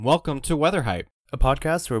Welcome to Weather Hype, a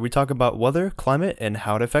podcast where we talk about weather, climate, and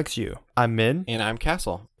how it affects you. I'm Min. and I'm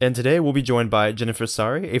Castle. And today we'll be joined by Jennifer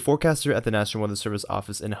Sari, a forecaster at the National Weather Service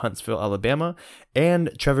office in Huntsville, Alabama, and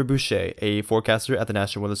Trevor Boucher, a forecaster at the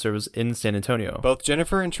National Weather Service in San Antonio. Both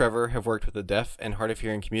Jennifer and Trevor have worked with the deaf and hard of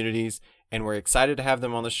hearing communities, and we're excited to have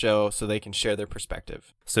them on the show so they can share their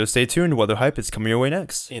perspective. So stay tuned, Weather Hype is coming your way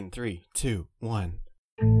next. In 3, 2, 1.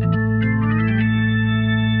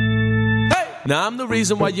 Now I'm the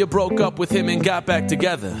reason why you broke up with him and got back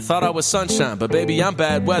together. Thought I was sunshine, but baby, I'm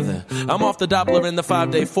bad weather. I'm off the Doppler in the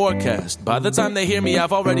 5-day forecast. By the time they hear me,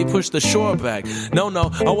 I've already pushed the shore back. No,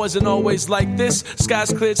 I wasn't always like this.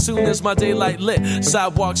 Skies cleared soon as my daylight lit.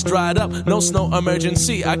 Sidewalks dried up, no snow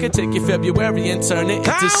emergency. I could take you February and turn it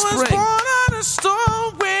into spring. I was born on a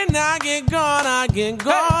storm. When I get gone,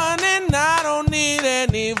 and I don't need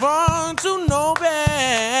anyone to know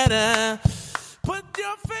better. Put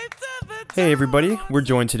your faith to the Hey everybody, we're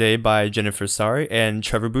joined today by Jennifer Sari and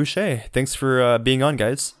Trevor Boucher. Thanks for being on,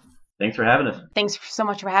 guys. Thanks for having us. Thanks so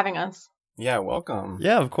much for having us. Yeah, welcome.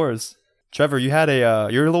 Yeah, of course. Trevor, you had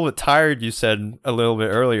you're a little bit tired, you said a little bit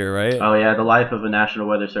earlier, right? Oh yeah, the life of a National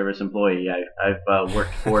Weather Service employee. I've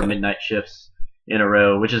worked 4 midnight shifts in a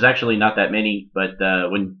row, which is actually not that many, but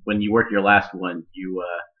when you work your last one, you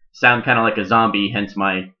sound kind of like a zombie, hence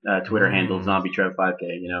my Twitter handle,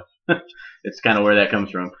 ZombieTrev5K, you know. It's kind of where that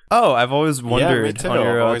comes from. Oh, I've always me wondered too. on I've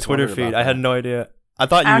your always Twitter wondered feed. about I had that. no idea. I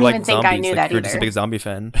thought I you don't liked even think I zombies. knew Like, that you're just a either. big zombie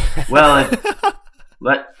fan. Well,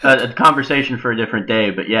 a conversation for a different day,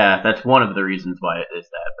 but yeah, that's one of the reasons why it is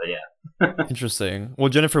that, but yeah. Interesting. Well,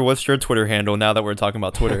 Jennifer, what's your Twitter handle now that we're talking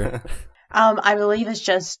about Twitter? I believe it's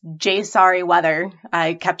just J Sorry Weather.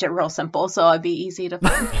 I kept it real simple, so it'd be easy to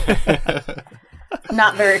find.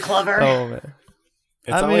 Not very clever. Oh, man.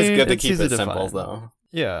 It's I always mean, good to it's keep easy it to simple, find. though.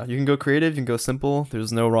 Yeah, you can go creative, you can go simple.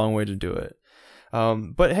 There's no wrong way to do it.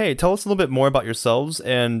 But hey, tell us a little bit more about yourselves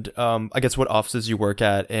and I guess what offices you work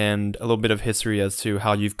at and a little bit of history as to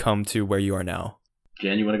how you've come to where you are now.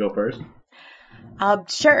 Jen, you want to go first?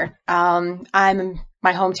 Sure. I'm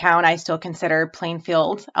my hometown. I still consider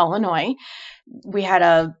Plainfield, Illinois. We had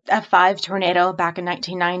a F5 tornado back in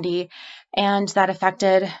 1990, and that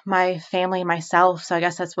affected my family and myself. So I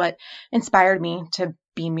guess that's what inspired me to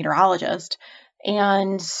be a meteorologist.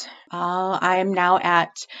 And I'm now at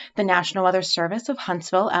the National Weather Service of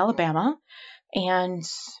Huntsville, Alabama. And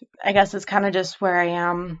I guess it's kind of just where I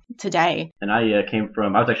am today. And I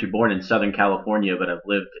was actually born in Southern California, but I've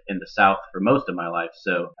lived in the South for most of my life.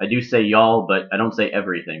 So I do say y'all, but I don't say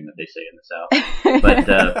everything that they say in the South.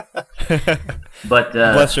 But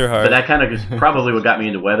Bless your heart. But that kind of is probably what got me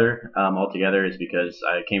into weather altogether, is because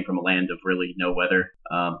I came from a land of really no weather.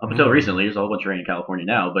 Up until recently, there's a whole bunch of rain in California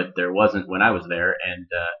now, but there wasn't when I was there.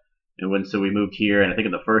 So we moved here, and I think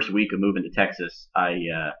in the first week of moving to Texas, I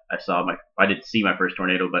didn't see my first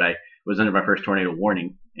tornado, but I was under my first tornado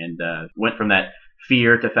warning, and went from that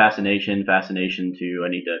fear to fascination to I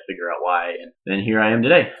need to figure out why, and then here I am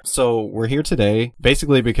today. So we're here today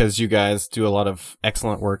basically because you guys do a lot of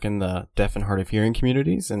excellent work in the deaf and hard of hearing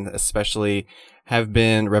communities, and especially have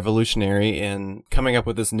been revolutionary in coming up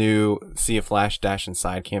with this new See a Flash Dash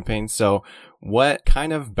Inside campaign. So what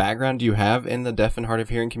kind of background do you have in the deaf and hard of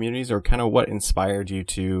hearing communities, or kind of what inspired you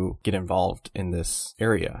to get involved in this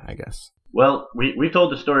area, I guess? Well, we've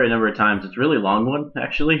told the story a number of times. It's a really long one,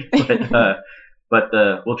 actually, but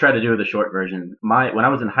we'll try to do the short version. When I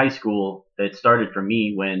was in high school, it started for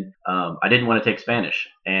me when I didn't want to take Spanish,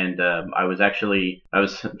 and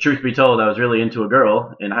truth be told, I was really into a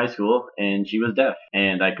girl in high school, and she was deaf,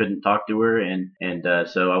 and I couldn't talk to her, and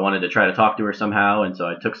so I wanted to try to talk to her somehow, and so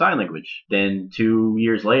I took sign language. Then 2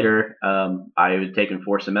 years later, I had taken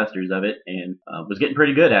 4 semesters of it, and was getting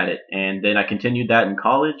pretty good at it, and then I continued that in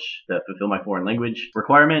college to fulfill my foreign language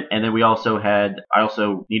requirement, and then I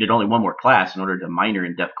also needed only one more class in order to minor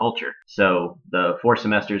in deaf culture. So the 4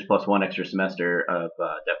 semesters plus 1 extra semester of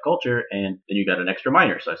deaf culture, and then you got an extra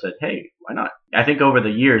minor. So I said, hey, why not? I think over the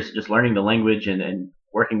years, just learning the language and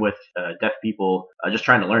working with deaf people, just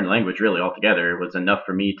trying to learn the language really altogether was enough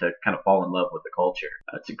for me to kind of fall in love with the culture.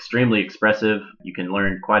 It's extremely expressive. You can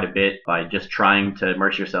learn quite a bit by just trying to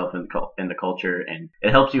immerse yourself in the culture, and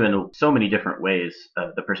it helps you in so many different ways.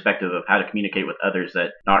 The perspective of how to communicate with others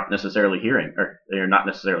that aren't necessarily hearing, or they're not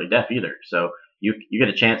necessarily deaf either. So you get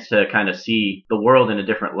a chance to kind of see the world in a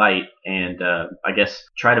different light, and I guess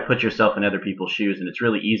try to put yourself in other people's shoes. And it's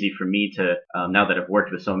really easy for me to, now that I've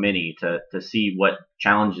worked with so many, to see what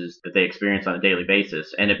challenges that they experience on a daily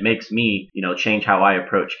basis. And it makes me, change how I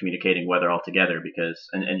approach communicating weather altogether, because,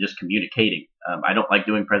 and just communicating. I don't like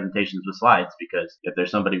doing presentations with slides, because if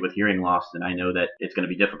there's somebody with hearing loss, then I know that it's going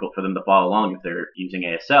to be difficult for them to follow along if they're using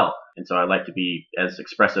ASL. And so I like to be as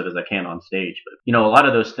expressive as I can on stage. But, a lot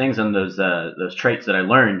of those things and those traits that I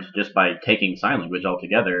learned just by taking sign language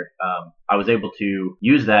altogether, I was able to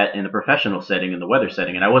use that in a professional setting, in the weather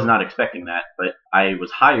setting. And I was not expecting that, but I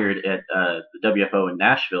was hired at the WFO in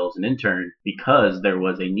Nashville as an intern because there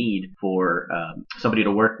was a need for somebody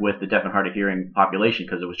to work with the deaf and hard of hearing population,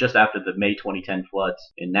 because it was just after the May 2010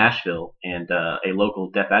 floods in Nashville, and a local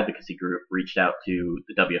deaf advocacy group reached out to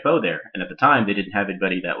the WFO there. And at the time, they didn't have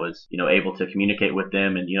anybody that was, able to communicate with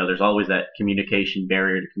them. And, there's always that communication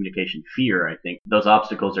barrier to communication fear. I think those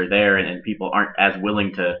obstacles are there, and people aren't as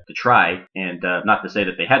willing to try. And not to say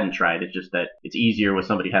that they hadn't tried, it's just that it's easier when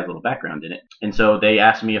somebody has a little background in it. And so they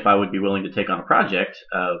asked me if I would be willing to take on a project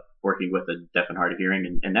of working with the deaf and hard of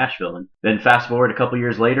hearing in Nashville. And then fast forward a couple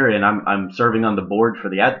years later, and I'm serving on the board for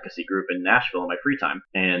the advocacy group in Nashville in my free time.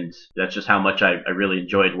 And that's just how much I really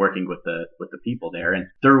enjoyed working with the people there. And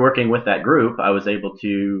through working with that group, I was able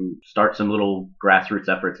to start some little grassroots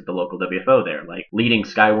efforts at the local WFO there, like leading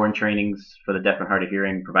Skywarn trainings for the deaf and hard of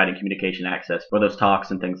hearing, providing communication access for those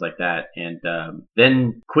talks and things like that. And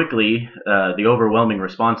then quickly, the overwhelming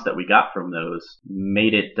response that we got from those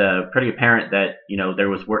made it pretty apparent that, there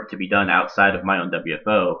was work to be done outside of my own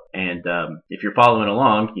WFO. And if you're following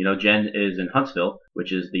along, Jen is in Huntsville,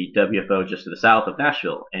 which is the WFO just to the south of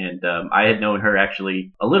Nashville. And I had known her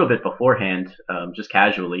actually a little bit beforehand, just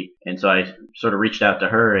casually. And so I sort of reached out to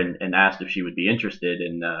her and asked if she would be interested.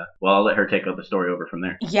 And I'll let her take the story over from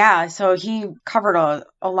there. Yeah, so he covered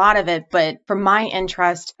a lot of it. But for my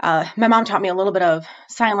interest, my mom taught me a little bit of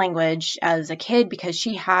sign language as a kid, because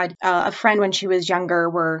she had a friend when she was younger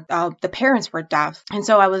where the parents were deaf. And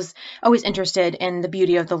so I was always interested in the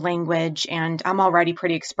beauty of the language, and I'm already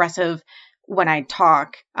pretty expressive when I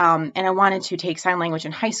talk, and I wanted to take sign language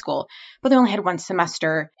in high school, but they only had one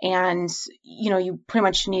semester, and you pretty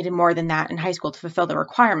much needed more than that in high school to fulfill the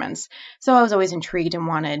requirements. So I was always intrigued and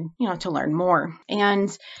wanted to learn more.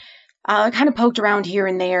 And I kind of poked around here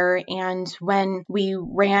and there, and when we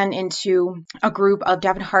ran into a group of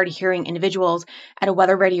deaf and hard of hearing individuals at a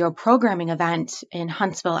weather radio programming event in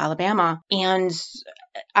Huntsville, Alabama, and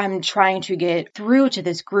I'm trying to get through to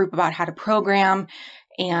this group about how to program,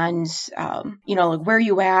 and like where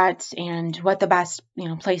you at and what the best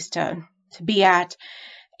place to be at.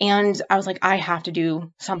 And I was like, I have to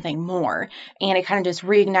do something more. And it kind of just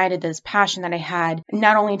reignited this passion that I had,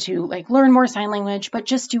 not only to learn more sign language, but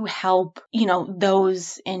just to help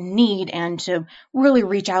those in need, and to really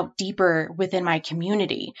reach out deeper within my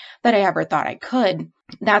community that I ever thought I could.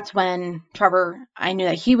 That's when Trevor, I knew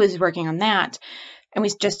that he was working on that. And we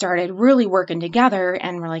just started really working together,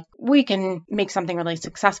 and we're like, we can make something really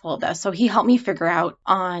successful of this. So he helped me figure out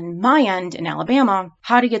on my end in Alabama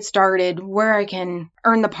how to get started, where I can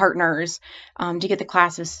earn the partners to get the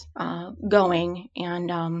classes going,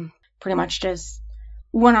 and pretty much just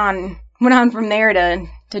went on from there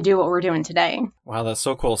to do what we're doing today. Wow, that's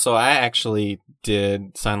so cool. So I actually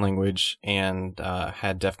did sign language and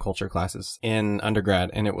had deaf culture classes in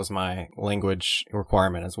undergrad, and it was my language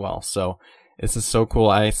requirement as well. So this is so cool.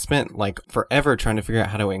 I spent forever trying to figure out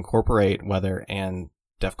how to incorporate weather and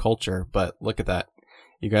deaf culture, but look at that.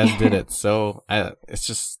 You guys did it. So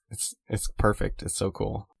it's perfect. It's so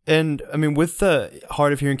cool. And I mean, with the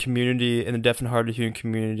hard of hearing community and the deaf and hard of hearing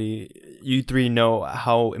community, you three know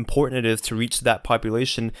how important it is to reach that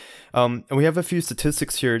population. And we have a few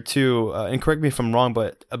statistics here too. And correct me if I'm wrong,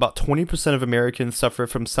 but about 20% of Americans suffer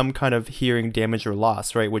from some kind of hearing damage or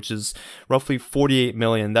loss, right? Which is roughly 48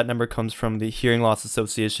 million. That number comes from the Hearing Loss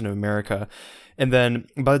Association of America. And then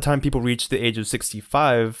by the time people reach the age of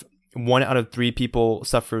 65, 1 out of 3 people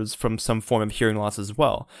suffers from some form of hearing loss as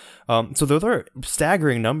well. So those are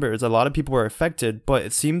staggering numbers. A lot of people are affected, but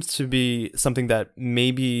it seems to be something that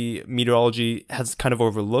maybe meteorology has kind of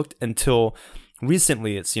overlooked until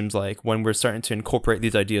recently, it seems like, when we're starting to incorporate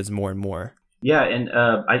these ideas more and more. Yeah, and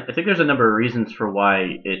I think there's a number of reasons for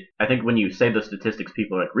why I think when you say those statistics,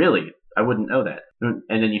 people are like, really? I wouldn't know that. And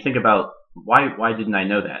then you think about, why didn't I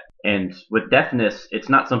know that? And with deafness, it's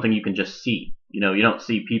not something you can just see. You don't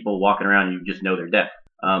see people walking around and you just know they're deaf.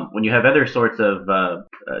 When you have other sorts of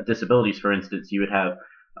disabilities, for instance, you would have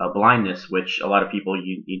blindness, which a lot of people,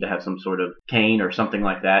 you need to have some sort of cane or something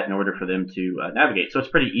like that in order for them to navigate. So it's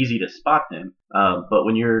pretty easy to spot them. But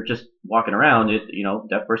when you're just walking around,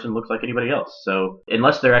 deaf person looks like anybody else. So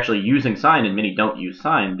unless they're actually using sign, and many don't use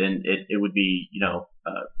sign, then it would be,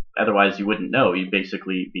 otherwise you wouldn't know. You'd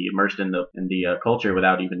basically be immersed in the culture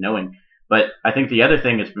without even knowing. But I think the other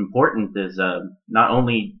thing that's important is not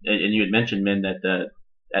only, and you had mentioned, Min, that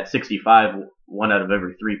at 65, 1 out of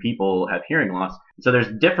every 3 people have hearing loss. So there's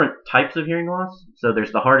different types of hearing loss. So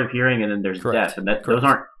there's the hard of hearing, and then there's deaf, and those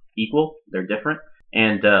aren't equal; they're different.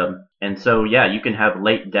 And so you can have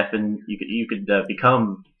late deafen. You could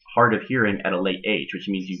become hard of hearing at a late age, which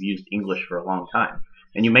means you've used English for a long time,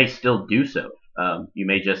 and you may still do so. You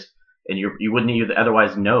may just, and you wouldn't even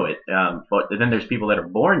otherwise know it. But then there's people that are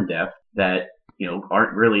born deaf that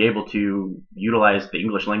aren't really able to utilize the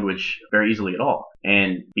English language very easily at all.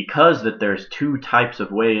 And because that there's 2 types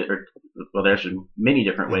of ways, there's many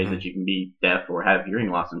different ways that you can be deaf or have hearing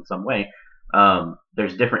loss in some way.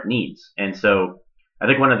 There's different needs. And so I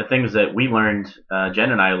think one of the things that we learned,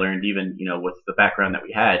 Jen and I learned, even, with the background that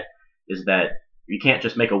we had, is that you can't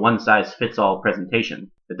just make a one-size-fits-all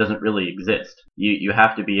presentation. It doesn't really exist. You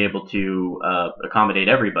have to be able to accommodate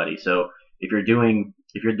everybody. So if you're doing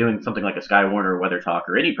something like a Sky Warner Weather Talk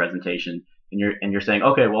or any presentation, and you're saying,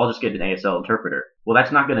 okay, well, I'll just get an ASL interpreter. Well,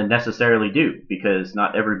 that's not going to necessarily do, because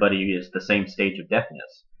not everybody is the same stage of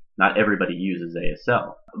deafness. Not everybody uses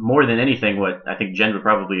ASL. More than anything, what I think Jen would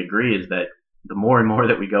probably agree is that the more and more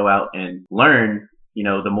that we go out and learn,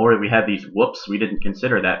 the more we have these whoops, we didn't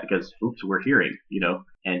consider that because, oops, we're hearing,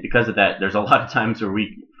 and because of that, there's a lot of times where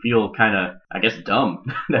we feel kind of, I guess, dumb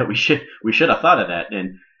that we should have thought of that.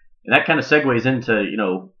 And that kind of segues into,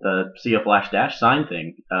 the see a flash dash sign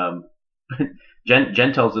thing.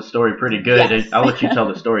 Jen tells the story pretty good. Yes. I'll let you tell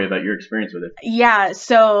the story about your experience with it. Yeah,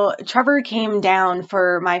 so Trevor came down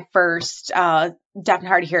for my first deaf and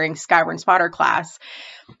hard of hearing Skyward Spotter class,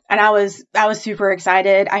 and I was super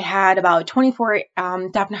excited. I had about 24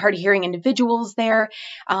 deaf and hard of hearing individuals there.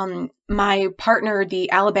 My partner,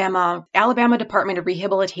 the Alabama Department of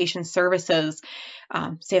Rehabilitation Services,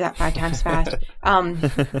 say that 5 times fast.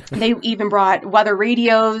 They even brought weather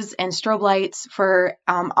radios and strobe lights for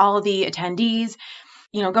all of the attendees.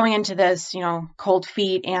 Going into this, cold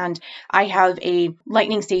feet, and I have a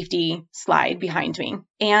lightning safety slide behind me,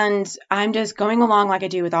 and I'm just going along like I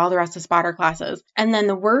do with all the rest of spotter classes. And then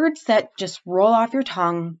the words that just roll off your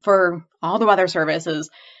tongue for all the weather services: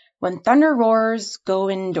 when thunder roars, go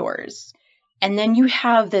indoors. And then you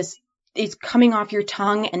have this, it's coming off your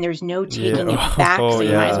tongue, and there's no taking it back, so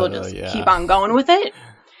you might as well just keep on going with it.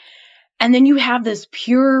 And then you have this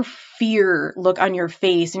pure fear look on your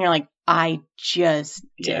face, and you're like, I just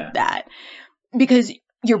did that. Because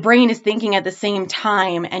your brain is thinking at the same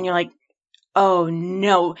time, and you're like, oh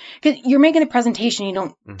no. Because you're making a presentation, you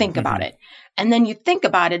don't think about it. And then you think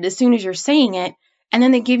about it as soon as you're saying it, and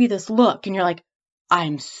then they give you this look, and you're like,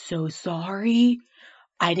 I'm so sorry.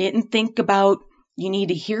 I didn't think about, you need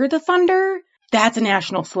to hear the thunder. That's a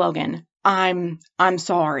national slogan. I'm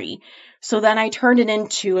sorry. So then I turned it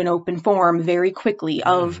into an open forum very quickly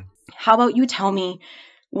of, how about you tell me,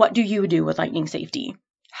 what do you do with lightning safety?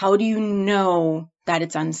 How do you know that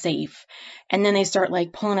it's unsafe? And then they start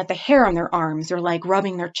like pulling at the hair on their arms, or like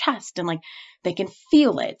rubbing their chest, and like they can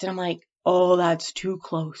feel it. And I'm like, oh, that's too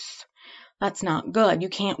close. That's not good. You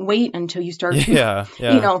can't wait until you start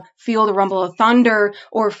to, feel the rumble of thunder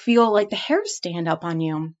or feel like the hairs stand up on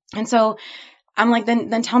you. And so I'm like,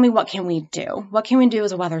 then tell me, what can we do? What can we do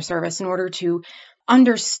as a weather service in order to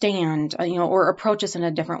understand, or approach this in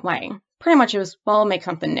a different way? Pretty much it was, well, make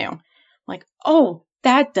something new. Like, oh,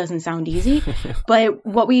 that doesn't sound easy. But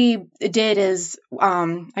what we did is,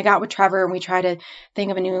 I got with Trevor, and we tried to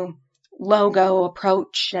think of a new logo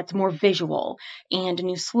approach that's more visual, and a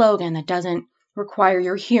new slogan that doesn't require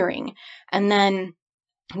your hearing. And then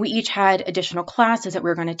we each had additional classes that we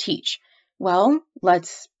were going to teach. Well,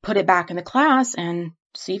 let's put it back in the class and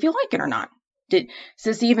see if you like it or not. Is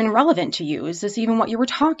this even relevant to you? Is this even what you were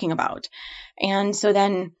talking about? And so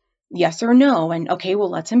then, yes or no, and okay, well,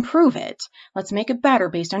 let's improve it. Let's make it better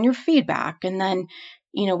based on your feedback. And then,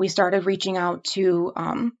 we started reaching out to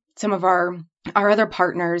some of our other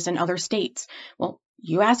partners in other states. Well,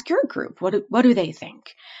 you ask your group, what do they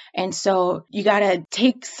think? And so you got to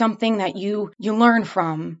take something that you learn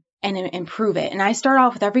from and improve it. And I start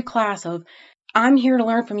off with every class of, I'm here to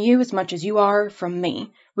learn from you as much as you are from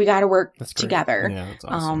me. We got to work together. Yeah, that's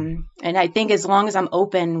awesome. And I think as long as I'm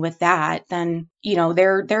open with that, then,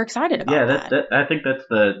 they're excited about that. I think that's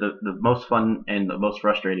the most fun and the most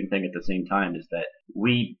frustrating thing at the same time, is that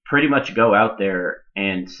we pretty much go out there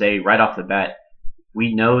and say right off the bat,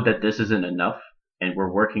 we know that this isn't enough and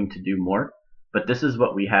we're working to do more, but this is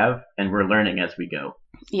what we have and we're learning as we go.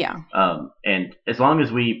 Yeah. And as long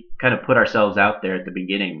as we kind of put ourselves out there at the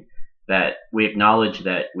beginning, that we acknowledge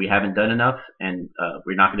that we haven't done enough and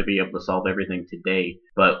we're not going to be able to solve everything today,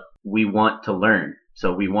 but we want to learn.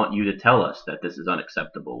 So we want you to tell us that this is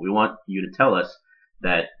unacceptable. We want you to tell us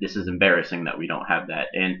that this is embarrassing that we don't have that.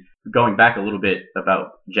 And going back a little bit about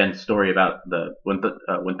Jen's story about the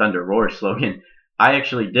When Thunder Roars slogan, I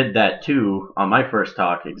actually did that too on my first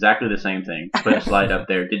talk, exactly the same thing. Put a slide up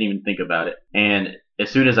there, didn't even think about it. And as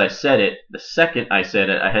soon as I said it, the second I said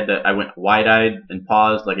it, I went wide-eyed and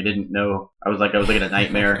paused like I didn't know. I was like a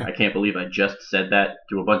nightmare. I can't believe I just said that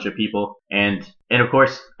to a bunch of people. And of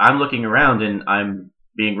course, I'm looking around and I'm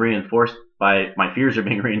being reinforced by my fears are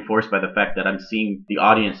being reinforced by the fact that I'm seeing the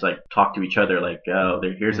audience like talk to each other like, oh,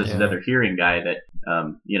 here's this other hearing guy that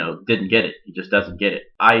didn't get it. He just doesn't get it.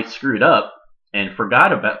 I screwed up and forgot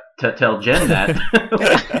to tell Jen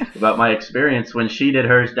that about my experience when she did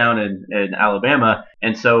hers down in Alabama.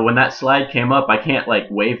 And so when that slide came up, I can't like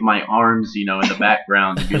wave my arms, in the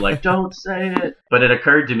background and be like, don't say it. But it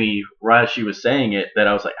occurred to me while she was saying it that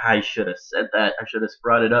I was like, I should have said that. I should have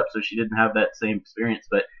brought it up so she didn't have that same experience.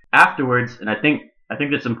 But afterwards, and I think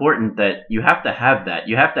it's important that you have to have that.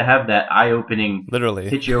 You have to have that eye-opening, literally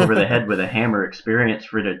hit you over the head with a hammer experience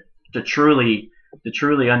to truly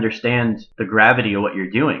understand the gravity of what you're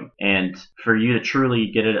doing, and for you to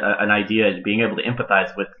truly get an idea and being able to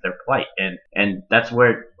empathize with their plight. And that's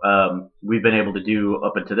where we've been able to do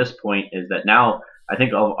up until this point, is that now I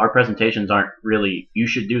think all our presentations aren't really, you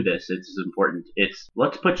should do this, it's important. It's,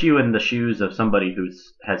 let's put you in the shoes of somebody who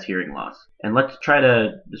has hearing loss, and let's try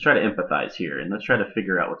to empathize here, and let's try to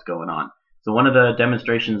figure out what's going on. So one of the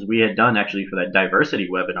demonstrations we had done actually for that diversity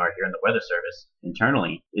webinar here in the Weather Service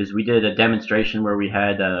internally is we did a demonstration where we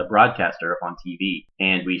had a broadcaster up on TV,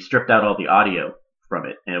 and we stripped out all the audio from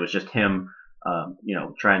it, and it was just him,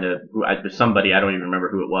 somebody, I don't even remember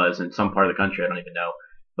who it was, in some part of the country, I don't even know,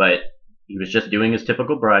 but he was just doing his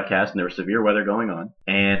typical broadcast, and there was severe weather going on,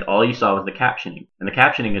 and all you saw was the captioning. And the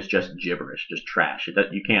captioning is just gibberish, just trash.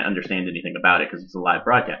 You can't understand anything about it because it's a live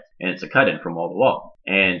broadcast, and it's a cut-in from wall to wall.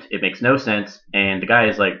 And it makes no sense, and the guy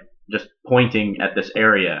is like just pointing at this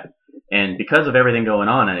area, and because of everything going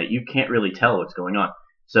on in it, you can't really tell what's going on.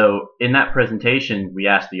 So in that presentation, we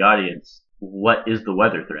asked the audience, what is the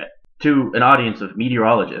weather threat? To an audience of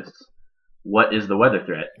meteorologists, what is the weather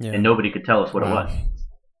threat? Yeah. And nobody could tell us what it was.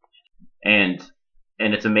 And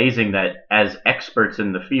it's amazing that as experts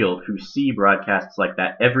in the field who see broadcasts like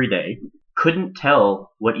that every day, couldn't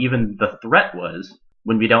tell what even the threat was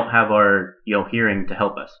when we don't have our hearing to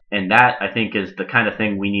help us. And that, I think, is the kind of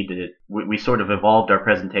thing we need to. We sort of evolved our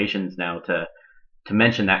presentations now to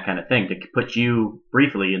mention that kind of thing, to put you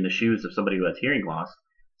briefly in the shoes of somebody who has hearing loss,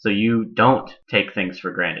 so you don't take things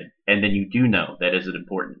for granted, and then you do know that is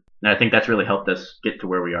important. And I think that's really helped us get to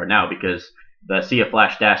where we are now, because the Sea of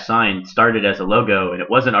Flash Dash sign started as a logo, and it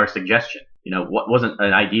wasn't our suggestion. What wasn't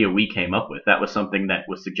an idea we came up with. That was something that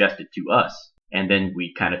was suggested to us. And then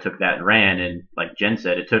we kind of took that and ran. And like Jen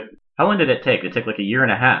said, how long did it take? It took like 1.5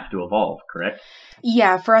 years to evolve, correct?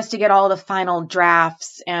 Yeah, for us to get all the final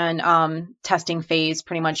drafts and testing phase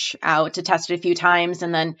pretty much out, to test it a few times.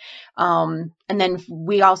 And then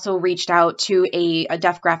we also reached out to a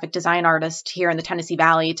deaf graphic design artist here in the Tennessee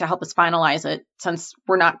Valley to help us finalize it, since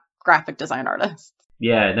we're not graphic design artists.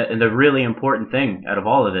 Yeah, and the really important thing out of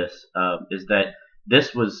all of this is that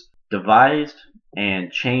this was devised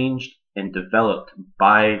and changed and developed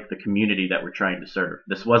by the community that we're trying to serve.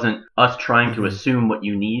 This wasn't us trying to assume what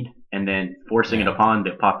you need and then forcing it upon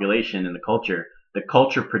the population and the culture. The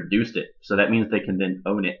culture produced it, so that means they can then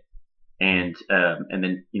own it and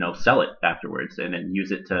then sell it afterwards, and then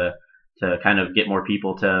use it to kind of get more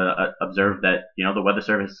people to observe that the Weather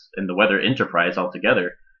Service and the weather enterprise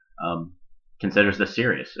altogether considers this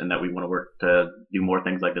serious, and that we want to work to do more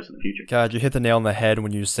things like this in the future. God, you hit the nail on the head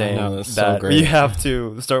when you're saying that so you have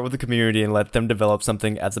to start with the community and let them develop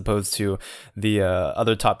something, as opposed to the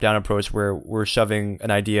other top-down approach where we're shoving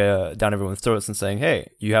an idea down everyone's throats and saying,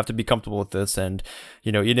 hey, you have to be comfortable with this, and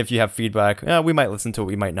even if you have feedback, we might listen to it,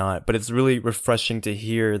 we might not. But it's really refreshing to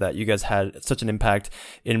hear that you guys had such an impact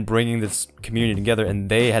in bringing this community together, and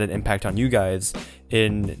they had an impact on you guys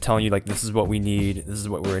in telling you, like, this is what we need, this is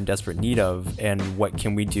what we're in desperate need of, and what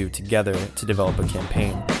can we do together to develop a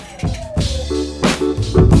campaign.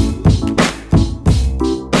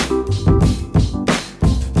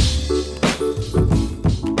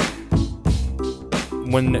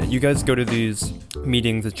 When you guys go to these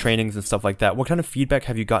meetings and trainings and stuff like that, what kind of feedback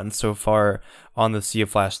have you gotten so far on the Sea of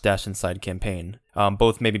Flash Dash Inside campaign?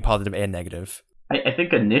 Both maybe positive and negative. I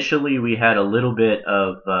think initially we had a little bit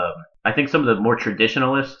of, I think some of the more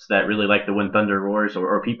traditionalists that really like the When Thunder Roars,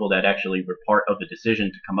 or people that actually were part of the decision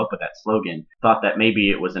to come up with that slogan, thought that maybe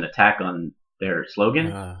it was an attack on their slogan.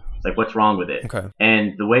 It's like, what's wrong with it? Okay.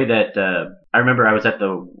 And the way that, I remember I was at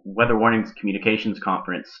the Weather Warnings Communications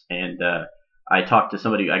Conference, and I talked to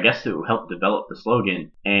somebody, I guess, who helped develop the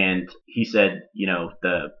slogan, and he said, you know,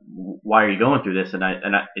 why are you going through this? And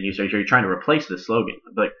he said, are you trying to replace the slogan?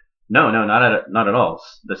 I'm like, no, not at all.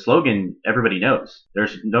 The slogan everybody knows.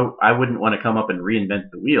 I wouldn't want to come up and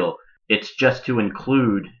reinvent the wheel. It's just to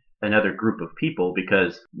include another group of people,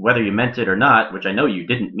 because whether you meant it or not, which I know you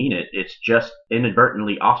didn't mean it, it's just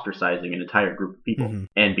inadvertently ostracizing an entire group of people. Mm-hmm.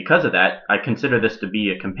 And because of that, I consider this to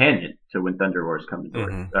be a companion to When Thunder Roars Come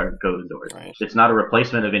Indoors, or Go Indoors. Right. It's not a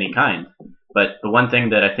replacement of any kind. But the one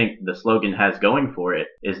thing that I think the slogan has going for it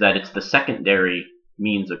is that it's the secondary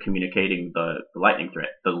means of communicating the lightning threat.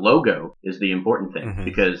 The logo is the important thing,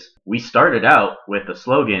 because we started out with a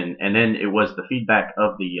slogan, and then it was the feedback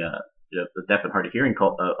of the deaf and hard of hearing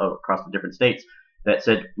across the different states that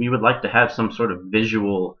said we would like to have some sort of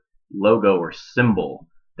visual logo or symbol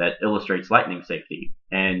that illustrates lightning safety.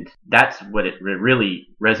 And that's what it really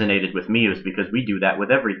resonated with me, was because we do that with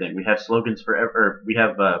everything. We have slogans we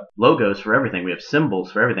have logos for everything. We have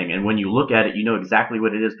symbols for everything. And when you look at it, you know exactly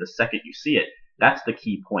what it is the second you see it. That's the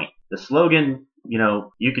key point. The slogan, you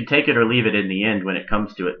know, you could take it or leave it in the end when it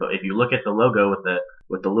comes to it. But if you look at the logo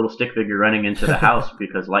with the little stick figure running into the house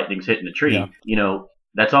because lightning's hitting the tree, you know,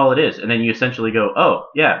 that's all it is. And then you essentially go, oh,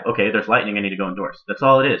 yeah, okay, there's lightning, I need to go indoors. That's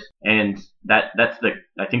all it is. And that's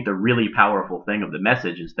I think the really powerful thing of the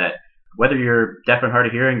message is that whether you're deaf and hard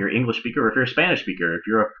of hearing, you're English speaker, or if you're a Spanish speaker, if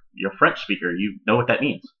you're a French speaker, you know what that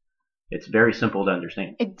means. It's very simple to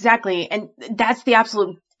understand. Exactly. And that's the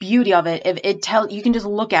absolute beauty of it. You can just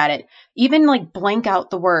look at it, even like blank out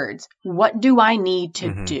the words. What do I need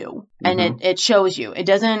to do? And it shows you. It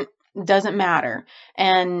doesn't matter.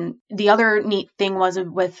 And the other neat thing was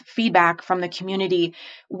with feedback from the community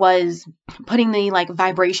was putting the like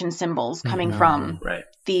vibration symbols coming from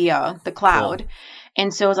the cloud. Cool.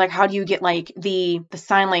 And so it's like, how do you get like the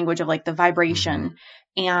sign language of like the vibration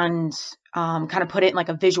and kind of put it in like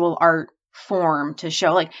a visual art form to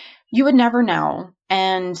show, like, you would never know.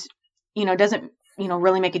 And, you know, doesn't, you know,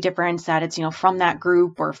 really make a difference that it's, you know, from that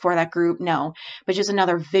group or for that group. No, but just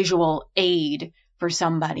another visual aid for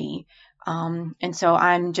somebody. And so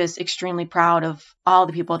I'm just extremely proud of all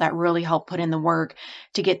the people that really helped put in the work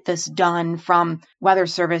to get this done, from Weather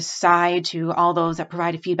Service side to all those that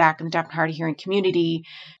provided feedback in the deaf and hard of hearing community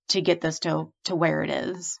to get this to where it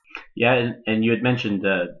is. Yeah, and you had mentioned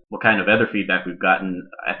what kind of other feedback we've gotten.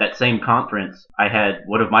 At that same conference, I had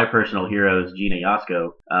one of my personal heroes, Gina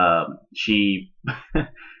Yasko. She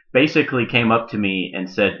basically came up to me and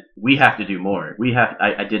said, we have to do more.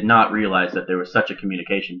 I did not realize that there was such a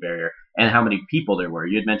communication barrier and how many people there were.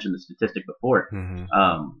 You had mentioned the statistic before,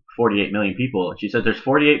 48 million people. She said there's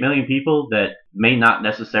 48 million people that may not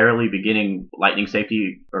necessarily be getting lightning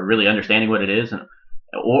safety or really understanding what it is,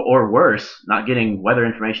 or worse, not getting weather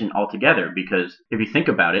information altogether. Because if you think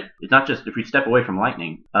about it, it's not just if we step away from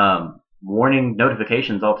lightning, warning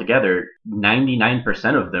notifications altogether,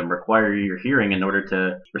 99% of them require your hearing in order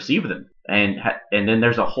to receive them. And then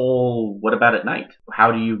there's a whole, what about at night?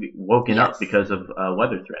 How do you get woken up because of a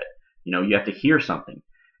weather threat? You know, you have to hear something.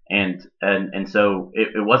 And so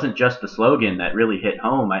it wasn't just the slogan that really hit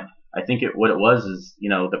home. I think what it was is, you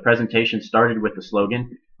know, the presentation started with the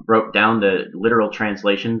slogan, broke down the literal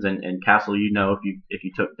translations, and Castle, you know, if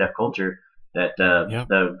you took deaf culture, that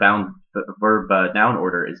the verb noun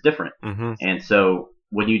order is different. And so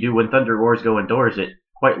when you do When Thunder Roars Go Indoors, it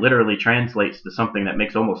quite literally translates to something that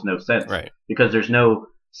makes almost no sense. Right. Because there's no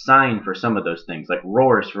sign for some of those things. Like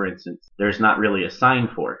roars, for instance, there's not really a sign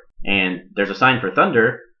for it. And there's a sign for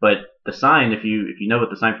thunder, but the sign, if you know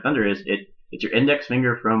what the sign for thunder is, it's your index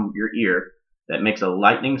finger from your ear that makes a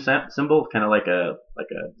lightning symbol, kind of like a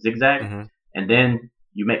zigzag, and then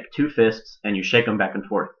you make two fists and you shake them back and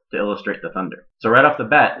forth to illustrate the thunder. So right off the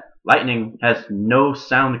bat, lightning has no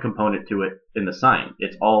sound component to it in the sign.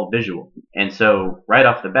 It's all visual. And so right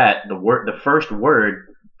off the bat, the first word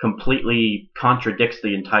completely contradicts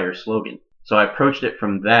the entire slogan. So I approached it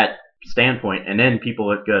from that standpoint, and then people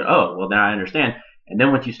would go, oh, well, then I understand. And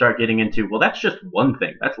then once you start getting into, well, that's just one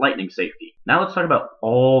thing. That's lightning safety. Now let's talk about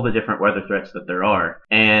all the different weather threats that there are,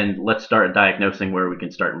 and let's start diagnosing where we can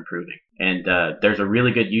start improving. And there's a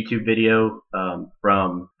really good YouTube video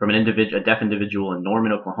from a deaf individual in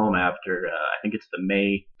Norman, Oklahoma, after I think it's the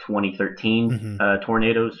May 2013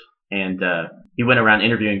 tornadoes. And he went around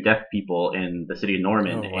interviewing deaf people in the city of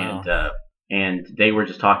Norman, and they were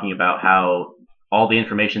just talking about how all the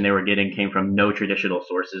information they were getting came from no traditional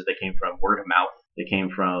sources. They came from word of mouth. They came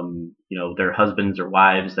from, their husbands or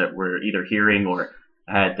wives that were either hearing or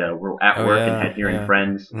were at work and had hearing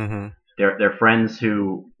friends. Mm-hmm. Their friends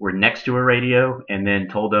who were next to a radio and then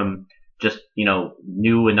told them just,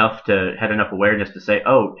 knew enough had enough awareness to say,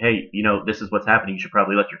 oh, hey, this is what's happening. You should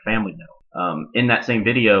probably let your family know. In that same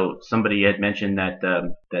video, somebody had mentioned that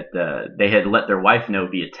they had let their wife know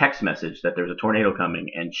via text message that there was a tornado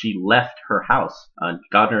coming, and she left her house,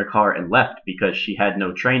 got in her car and left because she had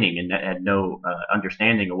no training and had no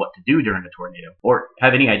understanding of what to do during a tornado or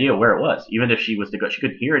have any idea where it was. Even if she was to go, she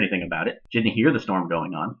couldn't hear anything about it. She didn't hear the storm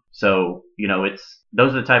going on. So,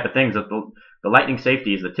 those are the type of things that the lightning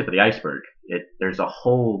safety is the tip of the iceberg. There's a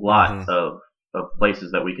whole lot of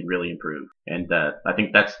places that we can really improve. And I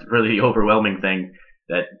think that's really the overwhelming thing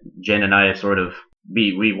that Jen and I have sort of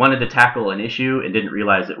we wanted to tackle an issue and didn't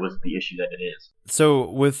realize it was the issue that it is.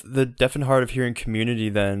 So with the deaf and hard of hearing community,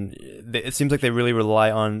 then it seems like they really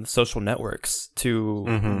rely on social networks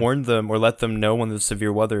to warn them or let them know when there's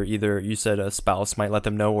severe weather. Either you said a spouse might let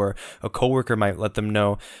them know or a coworker might let them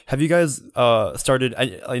know. Have you guys started?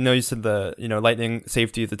 I know you said the lightning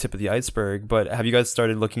safety is the tip of the iceberg, but have you guys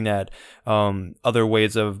started looking at other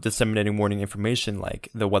ways of disseminating warning information, like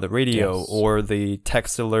the weather radio or the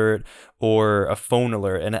text alert or a phone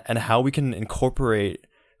alert, and how we can incorporate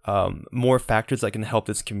more factors that can help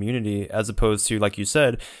this community, as opposed to, like you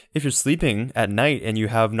said, if you're sleeping at night and you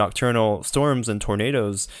have nocturnal storms and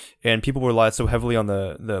tornadoes and people rely so heavily on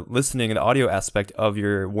the listening and the audio aspect of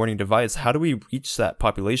your warning device, how do we reach that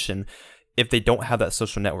population if they don't have that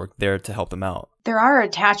social network there to help them out? There are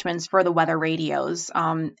attachments for the weather radios,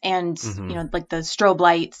 and like the strobe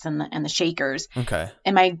lights and the shakers. Okay.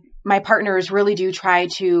 And my partners really do try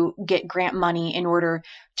to get grant money in order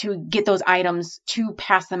to get those items to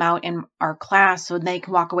pass them out in our class so they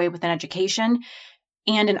can walk away with an education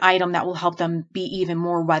and an item that will help them be even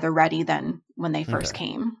more weather ready than when they first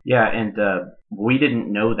came. Yeah, and we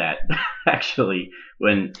didn't know that actually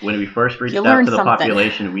when we first reached out to the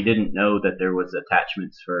population. We didn't know that there was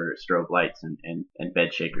attachments for strobe lights and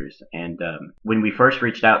bed shakers. And when we first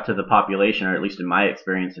reached out to the population, or at least in my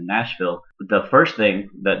experience in Nashville, the first thing,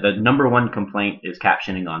 the number one complaint is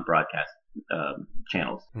captioning on broadcast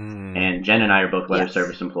channels. And Jen and I are both weather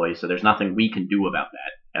service employees, so there's nothing we can do about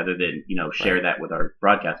that other than share that with our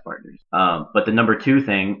broadcast partners. But the number two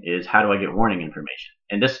thing is, how do I get warning information?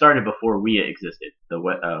 And this started before WEA existed, the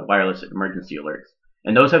wireless emergency alerts,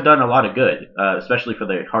 and those have done a lot of good, especially for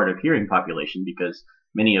the hard of hearing population, because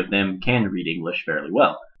many of them can read English fairly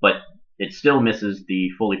well, but it still misses the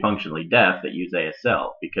fully functionally deaf that use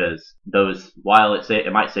ASL, because those, while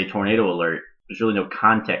it might say tornado alert, there's really no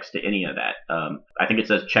context to any of that. I think it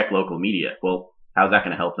says check local media. Well, how's that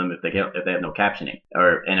going to help them if they have no captioning,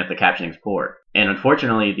 and if the captioning is poor? And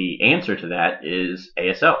unfortunately, the answer to that is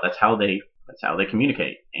ASL. That's how they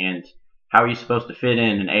communicate. And how are you supposed to fit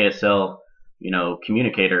in an ASL,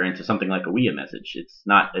 communicator into something like a WEA message? It's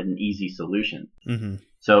not an easy solution. Mm-hmm.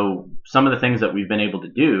 So some of the things that we've been able to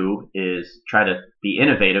do is try to be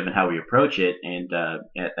innovative in how we approach it. And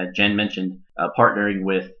Jen mentioned partnering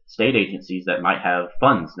with state agencies that might have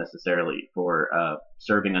funds necessarily for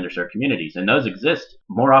serving underserved communities. And those exist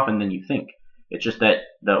more often than you think. It's just that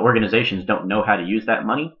the organizations don't know how to use that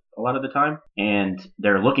money a lot of the time, and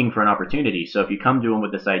they're looking for an opportunity. So if you come to them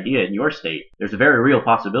with this idea in your state, there's a very real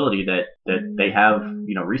possibility that they have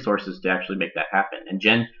resources to actually make that happen. And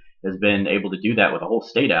Jen has been able to do that with the whole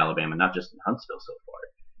state of Alabama, not just in Huntsville so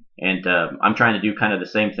far. And I'm trying to do kind of the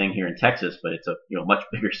same thing here in Texas, but it's a much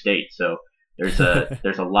bigger state. So there's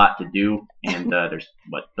a lot to do, and there's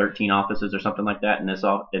 13 offices or something like that in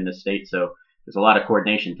this state. So there's a lot of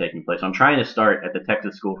coordination taking place. I'm trying to start at the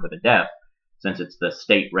Texas School for the Deaf, since it's the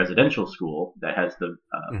state residential school that has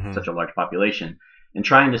such a large population, and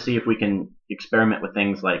trying to see if we can experiment with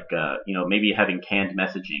things like maybe having canned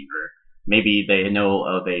messaging, or maybe they know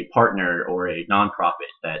of a partner or a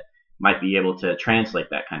nonprofit that might be able to translate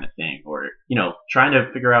that kind of thing, or trying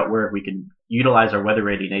to figure out where we can utilize our Weather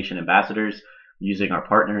Radio Nation ambassadors, using our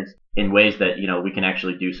partners in ways that we can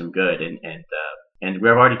actually do some good. And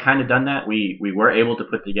we've already kind of done that. We were able to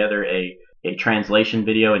put together a translation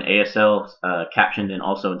video in ASL, captioned and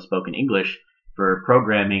also in spoken English, for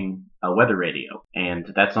programming weather radio,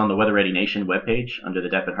 and that's on the Weather Radio Nation webpage under the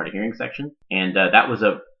Deaf and Hard of Hearing section. And that was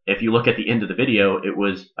if you look at the end of the video, it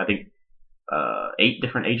was, I think, 8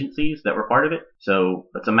 different agencies that were part of it. So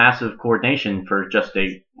it's a massive coordination for just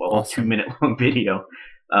a 2-minute long video.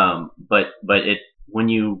 But when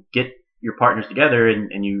you get your partners together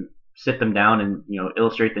and you sit them down and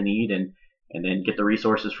illustrate the need and then get the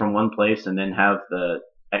resources from one place, and then have the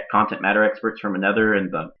content matter experts from another,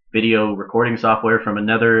 and the video recording software from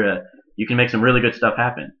another. You can make some really good stuff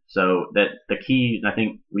happen. So that the key, I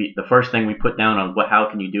think the first thing we put down on how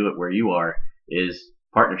can you do it where you are is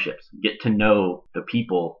partnerships. Get to know the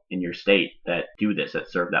people in your state that do this,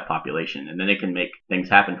 that serve that population, and then they can make things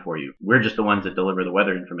happen for you. We're just the ones that deliver the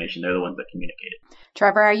weather information. They're the ones that communicate it.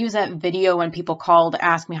 Trevor, I use that video when people call to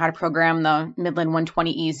ask me how to program the Midland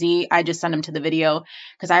 120EZ. I just send them to the video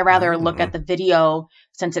because I rather look at the video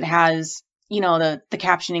since it has, the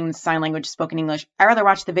captioning, the sign language, spoken English. I rather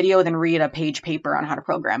watch the video than read a page paper on how to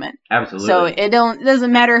program it. Absolutely. So it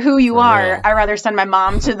doesn't matter who you are. Real. I rather send my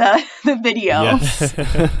mom to the video. Yes.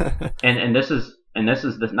 and this is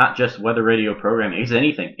not just weather radio programming. It's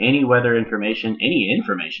anything, any weather information, any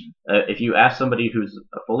information. If you ask somebody who's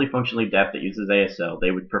fully functionally deaf that uses ASL,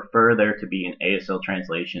 they would prefer there to be an ASL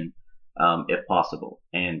translation, if possible.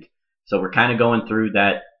 And so we're kind of going through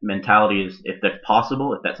that mentality is if that's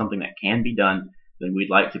possible, if that's something that can be done, then we'd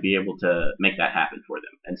like to be able to make that happen for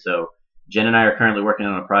them. And so Jen and I are currently working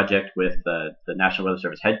on a project with the National Weather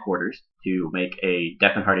Service headquarters to make a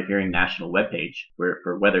deaf and hard of hearing national webpage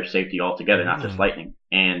for weather safety altogether, not just lightning.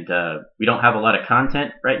 And we don't have a lot of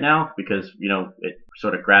content right now because, it's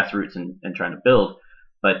sort of grassroots and trying to build.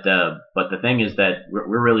 But the thing is that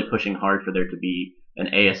we're really pushing hard for there to be an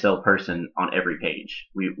ASL person on every page.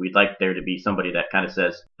 We'd like there to be somebody that kind of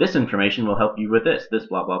says, this information will help you with this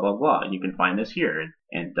blah, blah, blah, blah, and you can find this here.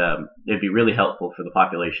 And it'd be really helpful for the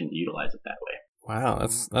population to utilize it that way. Wow,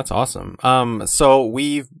 that's awesome. So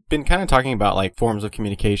we've been kind of talking about like forms of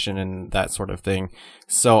communication and that sort of thing.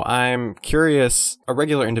 So I'm curious, a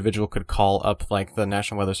regular individual could call up like the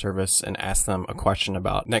National Weather Service and ask them a question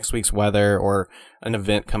about next week's weather or an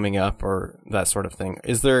event coming up or that sort of thing.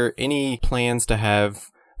 Is there any plans to have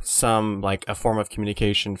some like a form of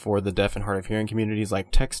communication for the deaf and hard of hearing communities,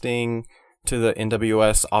 like texting to the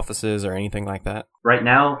NWS offices or anything like that? Right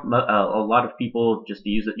now, a lot of people just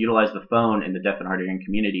utilize the phone in the deaf and hard of hearing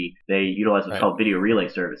community. They utilize what's called video relay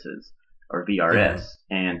services, or VRS.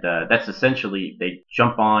 And that's essentially they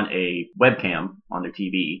jump on a webcam on their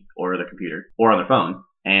TV or their computer or on their phone,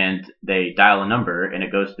 and they dial a number, and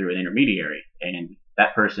it goes through an intermediary, and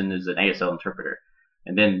that person is an ASL interpreter.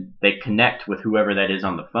 And then they connect with whoever that is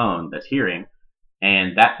on the phone that's hearing,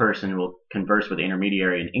 and that person will converse with the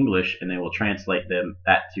intermediary in English, and they will translate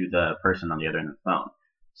that to the person on the other end of the phone.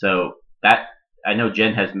 So that, I know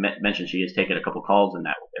Jen has mentioned she has taken a couple calls in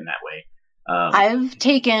that way. I've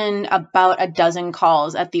taken about a dozen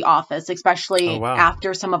calls at the office, especially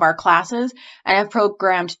after some of our classes, and I've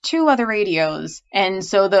programmed 2 other radios. And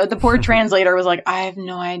so the poor translator was like, I have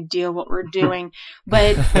no idea what we're doing,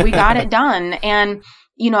 but we got it done. And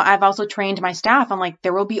I've also trained my staff. I'm like,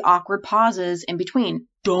 there will be awkward pauses in between.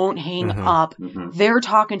 Don't hang up. They're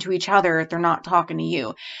talking to each other. They're not talking to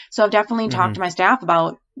you. So I've definitely talked to my staff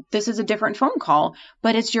about this is a different phone call,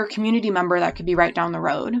 but it's your community member that could be right down the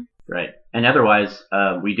road. Right. And otherwise,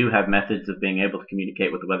 we do have methods of being able to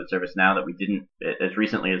communicate with the Weather Service now that we didn't as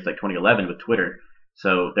recently as like 2011 with Twitter.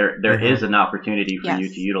 So there is an opportunity for you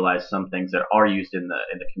to utilize some things that are used in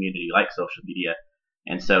the community, like social media.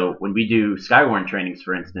 And so when we do Skywarn trainings,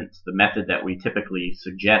 for instance, the method that we typically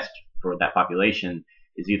suggest for that population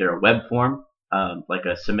is either a web form, like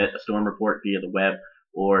submit a storm report via the web,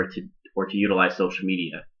 or to utilize social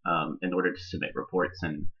media in order to submit reports.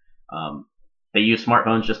 And they use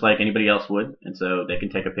smartphones just like anybody else would, and so they can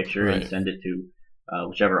take a picture and send it to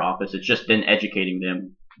whichever office. It's just then educating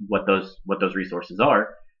them what those resources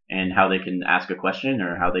are and how they can ask a question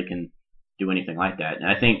or how they can do anything like that. And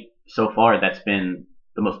I think so far that's been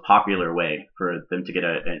the most popular way for them to get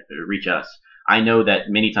reach us. I know that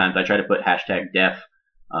many times I try to put #deaf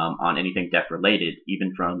on anything deaf related,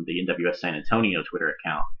 even from the NWS San Antonio Twitter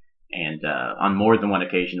account. And on more than one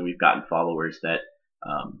occasion, we've gotten followers that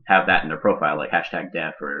have that in their profile, like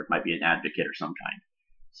 #deaf, or it might be an advocate or some kind.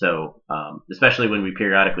 So especially when we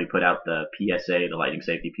periodically put out the PSA, the lightning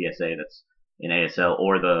safety PSA that's in ASL,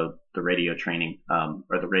 or the radio training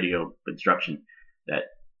or the radio instruction, that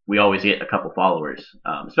we always get a couple followers,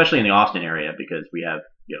 especially in the Austin area because we have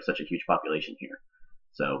such a huge population here.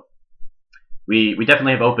 So we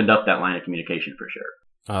definitely have opened up that line of communication for sure.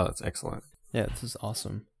 Oh, that's excellent. Yeah, this is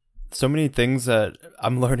awesome. So many things that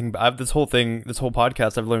I'm learning. This whole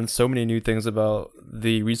podcast, I've learned so many new things about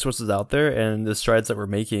the resources out there and the strides that we're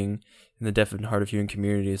making in the deaf and hard of hearing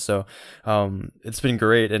community. So it's been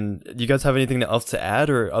great. And do you guys have anything else to add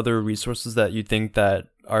or other resources that you think that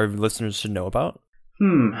our listeners should know about?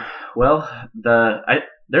 Well,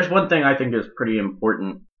 there's one thing I think is pretty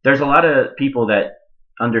important. There's a lot of people that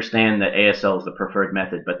understand that ASL is the preferred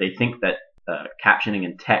method, but they think that captioning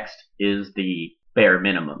in text is the bare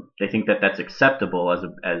minimum. They think that that's acceptable as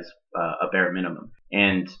a bare minimum.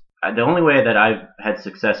 And the only way that I've had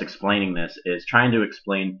success explaining this is trying to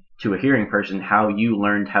explain to a hearing person how you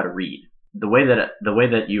learned how to read. The way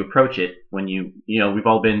that you approach it when we've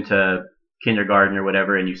all been to kindergarten or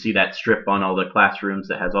whatever, and you see that strip on all the classrooms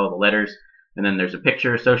that has all the letters, and then there's a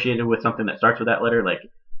picture associated with something that starts with that letter, like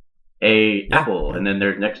A, apple, and then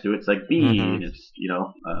there's next to it's like B, and it's,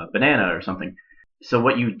 banana or something. So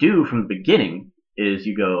what you do from the beginning is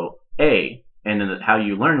you go A, and then how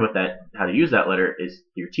you learn how to use that letter is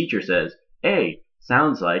your teacher says, A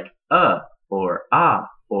sounds like or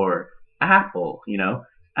or apple,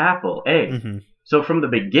 apple, A. Mm-hmm. So from the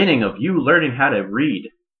beginning of you learning how to read,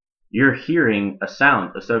 you're hearing a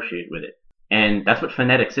sound associated with it. And that's what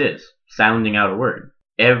phonetics is, sounding out a word.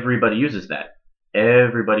 Everybody uses that.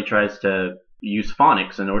 Everybody tries to use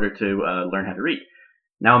phonics in order to learn how to read.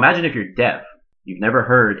 Now imagine if you're deaf, you've never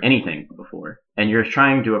heard anything before, and you're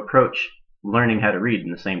trying to approach learning how to read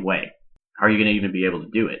in the same way. How are you going to even be able to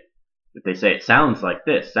do it? If they say it sounds like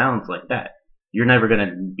this, sounds like that, you're never going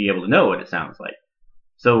to be able to know what it sounds like.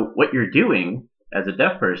 So what you're doing as a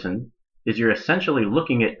deaf person is you're essentially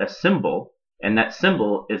looking at a symbol, and that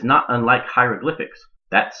symbol is not unlike hieroglyphics.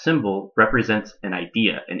 That symbol represents an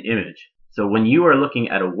idea, an image. So when you are looking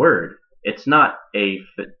at a word, it's not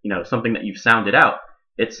something that you've sounded out.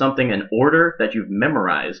 It's something, an order that you've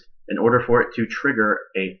memorized in order for it to trigger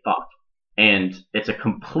a thought. And it's a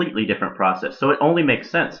completely different process. So it only makes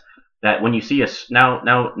sense that when you see now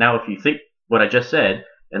if you think what I just said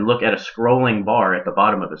and look at a scrolling bar at the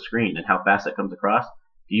bottom of a screen and how fast it comes across,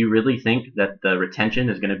 do you really think that the retention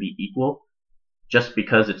is going to be equal just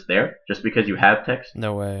because it's there, just because you have text?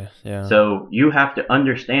 No way. Yeah. So you have to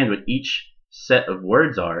understand what each set of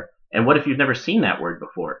words are. And what if you've never seen that word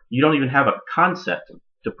before? You don't even have a concept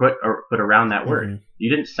to put around that word. Mm-hmm.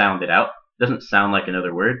 You didn't sound it out. It doesn't sound like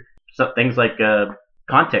another word. So things like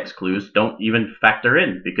context clues don't even factor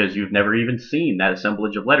in because you've never even seen that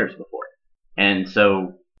assemblage of letters before. And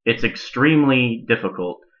so it's extremely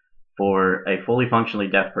difficult for a fully functionally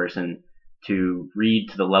deaf person to read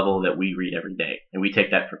to the level that we read every day. And we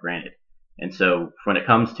take that for granted. And so when it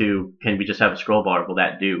comes to, can we just have a scroll bar? Will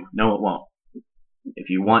that do? No, it won't. If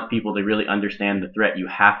you want people to really understand the threat, you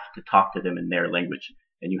have to talk to them in their language.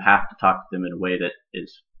 And you have to talk to them in a way that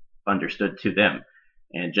is understood to them.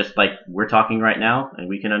 And just like we're talking right now, and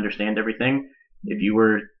we can understand everything, if you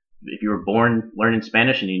were born learning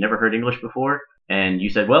Spanish and you never heard English before, and you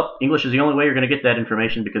said, well, English is the only way you're going to get that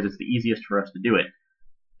information because it's the easiest for us to do it,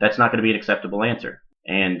 that's not going to be an acceptable answer.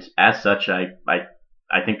 And as such, I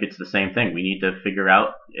think it's the same thing. We need to figure out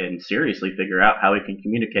and seriously figure out how we can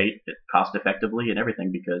communicate cost effectively and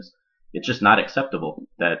everything, because it's just not acceptable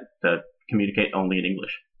to communicate only in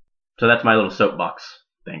English. So that's my little soapbox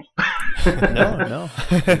thing. No.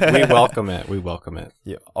 We welcome it. We welcome it.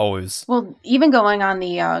 Yeah, always. Well, even going on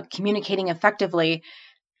the communicating effectively,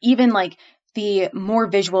 even like the more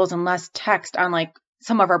visuals and less text on like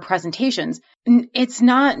some of our presentations, it's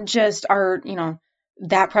not just our,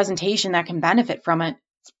 that presentation that can benefit from it.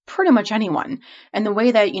 It's pretty much anyone. And the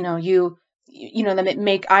way that, you that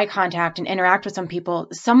make eye contact and interact with some people,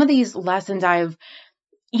 some of these lessons I've,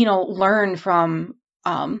 learned from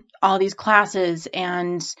all these classes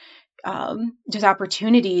and just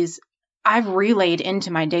opportunities I've relayed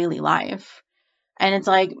into my daily life. And it's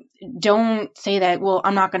like, don't say that, well,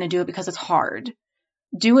 I'm not going to do it because it's hard.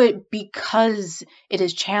 Do it because it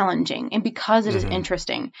is challenging and because it is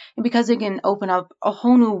interesting and because it can open up a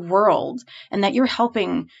whole new world and that you're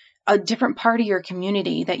helping a different part of your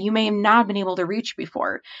community that you may have not been able to reach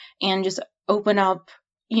before, and just open up,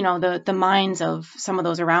 the minds of some of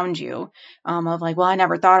those around you, of like, well, I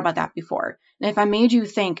never thought about that before. And if I made you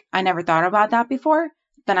think I never thought about that before,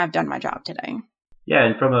 then I've done my job today. Yeah,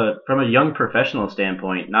 and from a young professional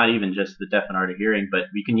standpoint, not even just the deaf and hard of hearing, but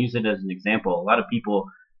we can use it as an example. A lot of people,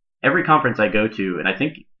 every conference I go to, and I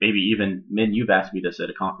think maybe even, Min, you've asked me this at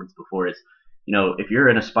a conference before, is, if you're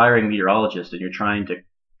an aspiring meteorologist and you're trying to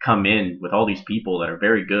come in with all these people that are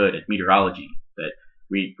very good at meteorology, that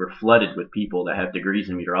we're flooded with people that have degrees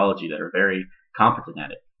in meteorology that are very competent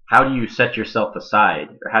at it. How do you set yourself aside,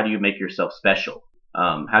 or how do you make yourself special?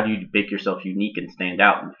 How do you make yourself unique and stand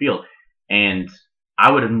out in the field? And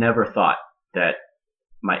I would have never thought that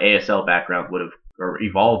my ASL background would have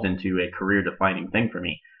evolved into a career-defining thing for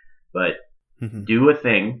me. But do a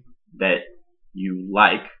thing that you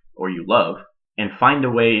like or you love and find a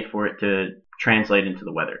way for it to translate into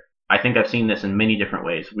the weather. I think I've seen this in many different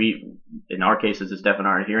ways. In our case, it's deaf and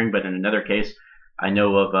hard of hearing, but in another case, I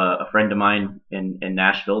know of a friend of mine in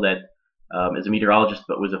Nashville that is a meteorologist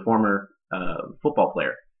but was a former football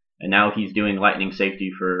player. and now he's doing lightning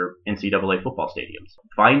safety for NCAA football stadiums.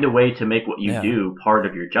 Find a way to make what you do part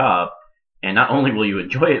of your job, and not only will you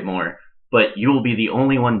enjoy it more, but you will be the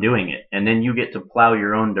only one doing it, and then you get to plow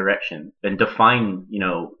your own direction and define,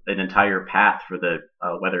 an entire path for the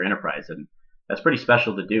weather enterprise, and that's pretty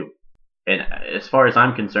special to do. And as far as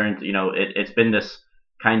I'm concerned, it's been this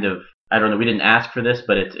kind of, I don't know, we didn't ask for this,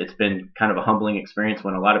 but it's been kind of a humbling experience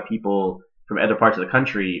when a lot of people from other parts of the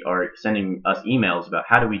country are sending us emails about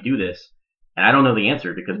how do we do this, and I don't know the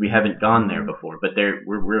answer because we haven't gone there before, but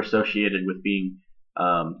we're associated with being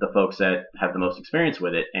the folks that have the most experience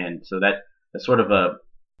with it, and so that's sort of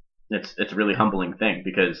it's a really humbling thing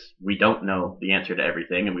because we don't know the answer to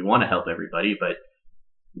everything, and we want to help everybody, but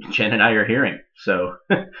Jen and I are hearing, so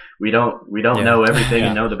we don't know everything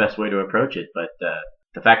and know the best way to approach it, but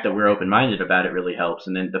the fact that we're open-minded about it really helps,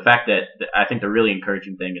 and then the fact that I think the really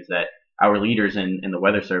encouraging thing is that our leaders in the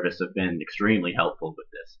Weather Service have been extremely helpful with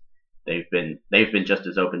this. They've been just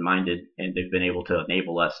as open-minded, and they've been able to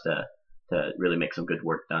enable us to really make some good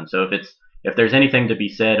work done. So if there's anything to be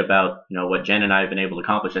said about what Jen and I have been able to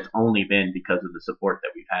accomplish, that's only been because of the support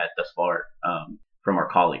that we've had thus far from our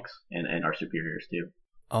colleagues and our superiors too.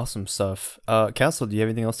 Awesome stuff. Castle, do you have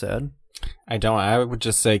anything else to add? I don't. I would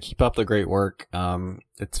just say keep up the great work.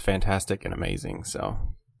 It's fantastic and amazing. So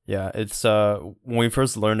yeah, it's when we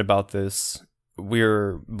first learned about this, we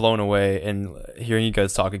were blown away, and hearing you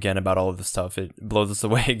guys talk again about all of this stuff, it blows us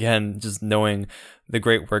away again, just knowing the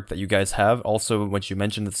great work that you guys have. Also, what you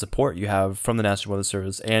mentioned, the support you have from the National Weather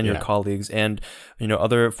Service and your colleagues and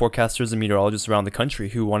other forecasters and meteorologists around the country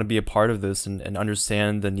who want to be a part of this and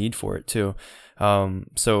understand the need for it too.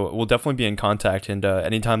 So we'll definitely be in contact, and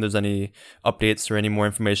anytime there's any updates or any more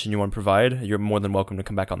information you want to provide, you're more than welcome to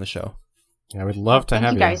come back on the show. Yeah, I would love to have you.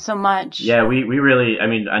 Thank you guys so much. Yeah, we really,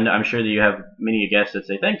 I'm sure that you have many guests that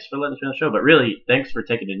say, thanks for letting us be on the show, but really, thanks for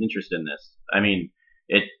taking an interest in this. I mean,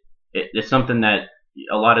 it's something that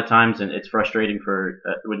a lot of times, and it's frustrating for,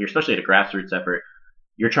 when you're especially at a grassroots effort,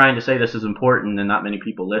 you're trying to say this is important and not many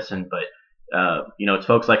people listen, but it's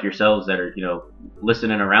folks like yourselves that are,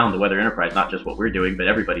 listening around the Weather Enterprise, not just what we're doing, but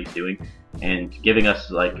everybody's doing, and giving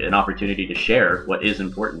us like an opportunity to share what is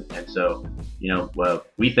important. And so,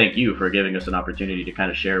 we thank you for giving us an opportunity to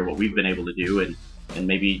kind of share what we've been able to do, and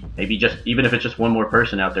maybe just, even if it's just one more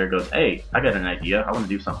person out there goes, hey, I got an idea, I want to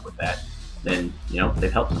do something with that, then,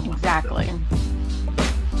 they've helped someone. Exactly. So.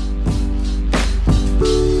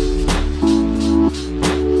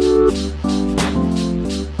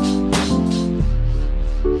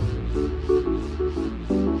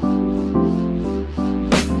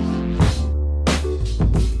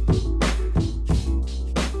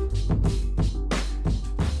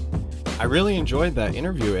 I really enjoyed that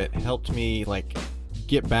interview. It helped me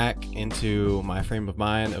get back into my frame of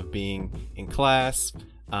mind of being in class,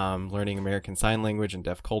 learning American Sign Language and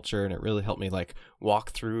deaf culture, and it really helped me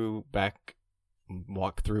walk back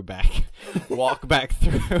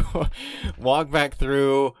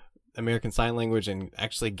through American Sign Language and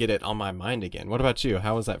actually get it on my mind again. What about you?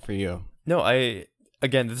 How was that for you? No,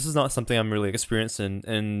 again, this is not something I'm really experienced in,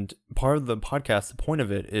 and part of the podcast, the point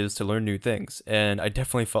of it is to learn new things, and I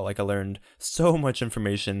definitely felt like I learned so much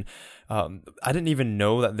information. I didn't even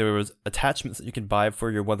know that there was attachments that you could buy for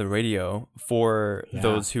your weather radio for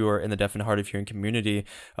those who are in the deaf and hard of hearing community.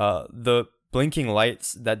 The blinking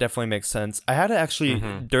lights, that definitely makes sense. I had to actually,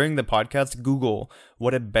 during the podcast, Google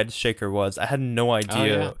what a bed shaker was. I had no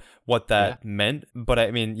idea what that meant, but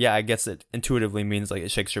I mean, I guess it intuitively means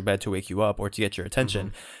it shakes your bed to wake you up or to get your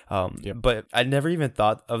attention. But I never even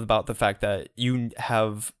thought about the fact that you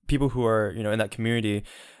have people who are, in that community,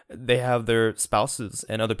 they have their spouses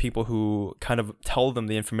and other people who kind of tell them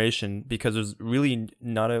the information, because there's really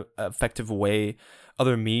not an effective way,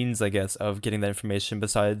 other means, I guess, of getting that information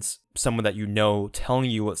besides someone that telling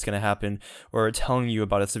you what's going to happen or telling you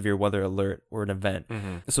about a severe weather alert or an event.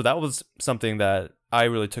 So that was something that I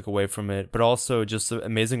really took away from it, but also just the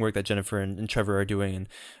amazing work that Jennifer and Trevor are doing. And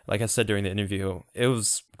like I said during the interview, it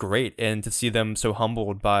was great. And to see them so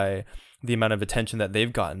humbled by the amount of attention that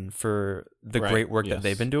they've gotten for the great work that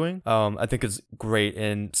they've been doing, I think is great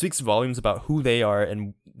and speaks volumes about who they are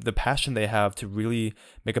and the passion they have to really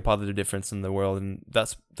make a positive difference in the world. And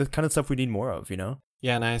that's the kind of stuff we need more of,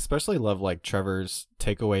 Yeah, and I especially love Trevor's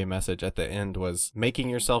takeaway message at the end was making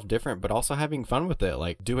yourself different, but also having fun with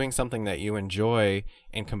it, doing something that you enjoy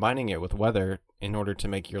and combining it with weather in order to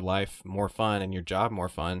make your life more fun and your job more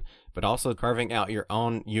fun, but also carving out your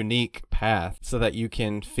own unique path so that you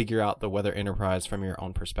can figure out the weather enterprise from your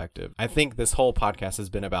own perspective. I think this whole podcast has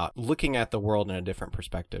been about looking at the world in a different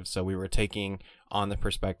perspective. So we were taking on the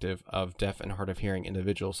perspective of deaf and hard of hearing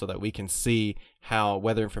individuals so that we can see how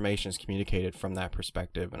weather information is communicated from that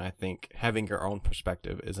perspective. And I think having your own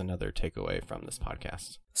perspective is another takeaway from this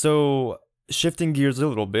podcast. So shifting gears a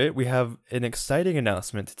little bit, we have an exciting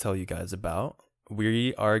announcement to tell you guys about.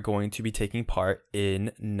 We are going to be taking part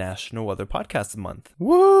in National Weather Podcast Month.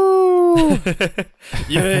 Woo!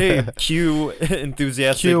 Yay! Cue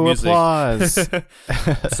enthusiastic Cue music. applause.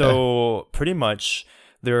 So pretty much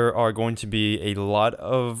there are going to be a lot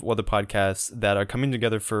of weather podcasts that are coming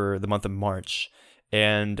together for the month of March.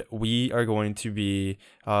 And we are going to be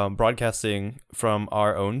broadcasting from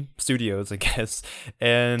our own studios, I guess,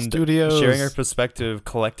 and sharing our perspective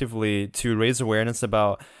collectively to raise awareness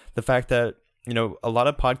about the fact that, you know, a lot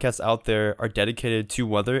of podcasts out there are dedicated to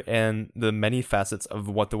weather and the many facets of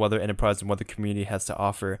what the weather enterprise and weather community has to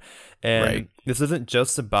offer. And This isn't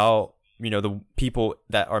just about, you know, the people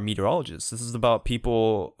that are meteorologists. This is about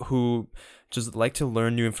people who just like to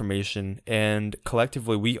learn new information, and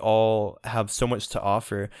collectively we all have so much to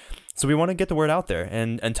offer. So we want to get the word out there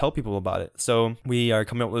and tell people about it. So we are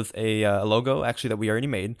coming up with a logo, actually, that we already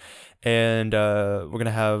made. And we're going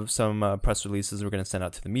to have some press releases we're going to send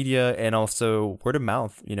out to the media, and also word of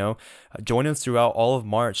mouth, you know. Join us throughout all of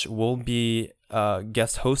March. We'll be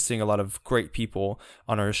guest hosting a lot of great people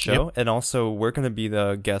on our show. Yep. And also we're going to be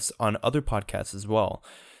the guests on other podcasts as well.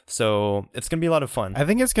 So it's going to be a lot of fun. I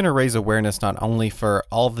think it's going to raise awareness not only for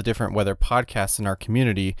all of the different weather podcasts in our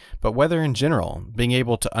community, but weather in general. Being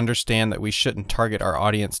able to understand that we shouldn't target our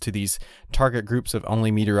audience to these target groups of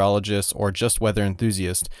only meteorologists or just weather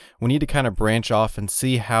enthusiasts. We need to kind of branch off and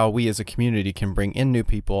see how we as a community can bring in new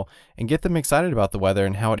people and get them excited about the weather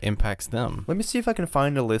and how it impacts them. Let me see if I can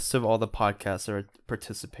find a list of all the podcasts that are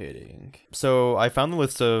participating. So I found the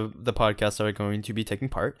list of the podcasts that are going to be taking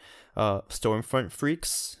part. Stormfront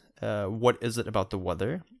Freaks, What Is It About the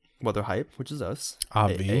Weather? Weather Hype, which is us.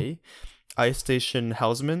 Obvi. Ice Station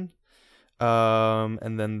Hausman.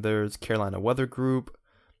 And then there's Carolina Weather Group.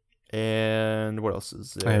 And what else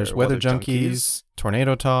is there? There's Weather Junkies,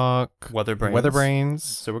 Tornado Talk, Weather Brains.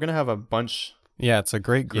 So we're going to have a bunch. Yeah, it's a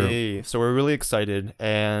great group. Yay. So we're really excited.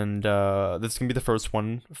 And this is going to be the first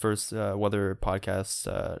weather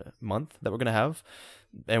podcast month that we're going to have.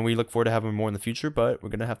 And we look forward to having more in the future, but we're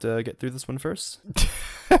going to have to get through this one first.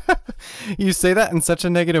 You say that in such a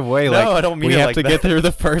negative way. No, like, I don't mean we it have like to that. get through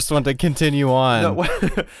the first one to continue on. No,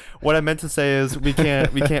 what I meant to say is we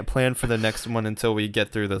can't plan for the next one until we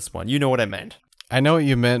get through this one. You know what I meant. I know what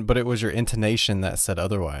you meant, but it was your intonation that said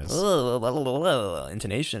otherwise.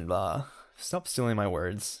 Intonation, blah. Stop stealing my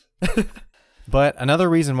words. But another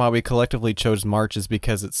reason why we collectively chose March is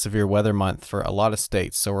because it's severe weather month for a lot of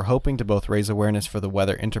states. So we're hoping to both raise awareness for the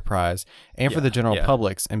weather enterprise and for the general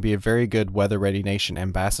publics and be a very good Weather Ready Nation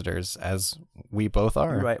ambassadors, as we both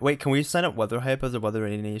are. Right. Wait, can we sign up Weather Hype as a Weather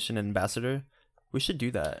Ready Nation ambassador? We should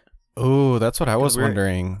do that. Oh, that's what I was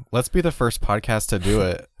wondering. Let's be the first podcast to do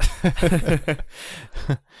it.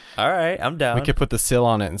 All right, I'm down. We could put the seal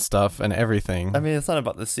on it and stuff and everything. I mean, it's not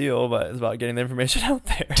about the seal, but it's about getting the information out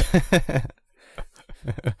there.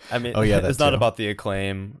 I mean, it's not about the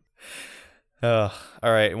acclaim. All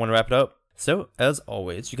right, want to wrap it up? So, as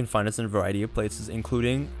always, you can find us in a variety of places,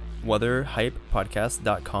 including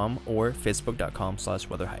weatherhypepodcast.com or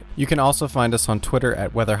facebook.com/weatherhype. You can also find us on Twitter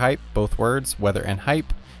at weatherhype, both words, weather and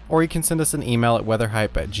hype, or you can send us an email at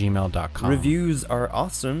weatherhype@gmail.com. Reviews are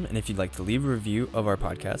awesome, and if you'd like to leave a review of our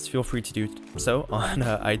podcast, feel free to do so on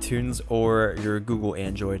iTunes or your Google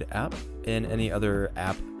Android app and any other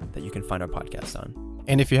app that you can find our podcast on.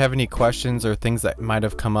 And if you have any questions or things that might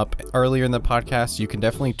have come up earlier in the podcast, you can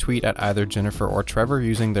definitely tweet at either Jennifer or Trevor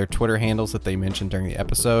using their Twitter handles that they mentioned during the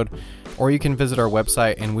episode, or you can visit our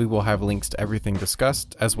website and we will have links to everything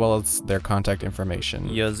discussed as well as their contact information.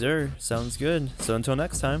 Yes, sir. Sounds good. So until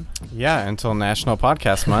next time. Yeah, until National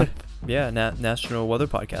Podcast Month. Yeah, National Weather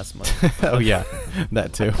Podcast Month. Oh, yeah,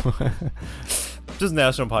 that too. Just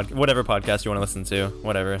national podcast, whatever podcast you want to listen to,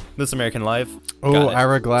 whatever. This American Life. Oh,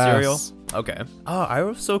 Ira Glass. Serial. Okay. Oh,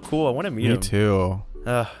 Ira's so cool. I want to meet him. Me too.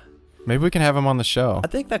 Maybe we can have him on the show. I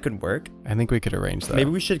think that could work. I think we could arrange that.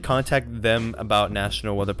 Maybe we should contact them about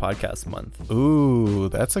National Weather Podcast Month. Ooh,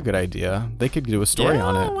 that's a good idea. They could do a story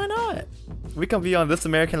on it. Why not? We can be on This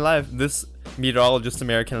American Life, This Meteorologist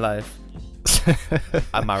American Life.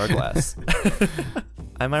 I'm Ira Glass.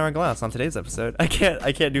 I'm Ira Glass on today's episode. I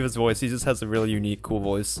can't do his voice. He just has a really unique, cool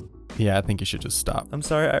voice. Yeah, I think you should just stop. I'm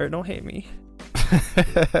sorry, Ira. Don't hate me.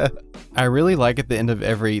 I really like at the end of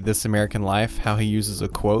every This American Life how he uses a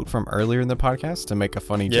quote from earlier in the podcast to make a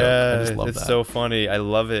funny joke. I just love it's that. so funny. I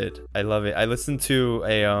love it. I listened to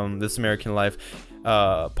a This American Life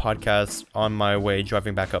podcast on my way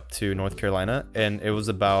driving back up to North Carolina, and it was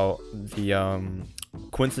about the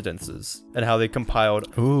coincidences and how they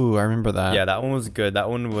compiled. Ooh, I remember that. Yeah, that one was good. That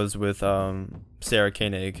one was with Sarah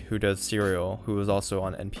Koenig, who does Serial, who was also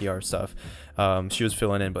on NPR stuff. She was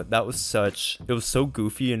filling in, but it was so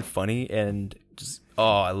goofy and funny, and just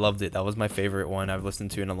I loved it. That was my favorite one I've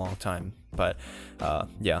listened to in a long time. But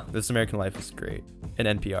yeah, This American Life is great, and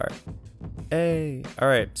NPR. Hey, all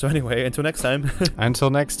right. So anyway, until next time.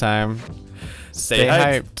 Until next time, Stay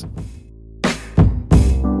hyped.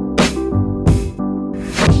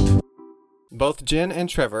 Both Jen and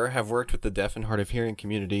Trevor have worked with the deaf and hard of hearing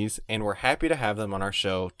communities, and we're happy to have them on our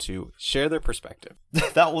show to share their perspective.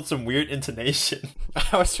 That was some weird intonation.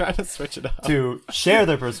 I was trying to switch it up. To share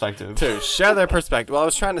their perspective. To share their perspective. Well, I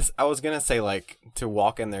was going to say, like, to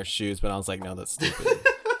walk in their shoes, but I was like, no, that's stupid.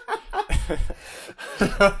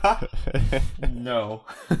 No.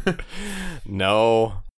 No.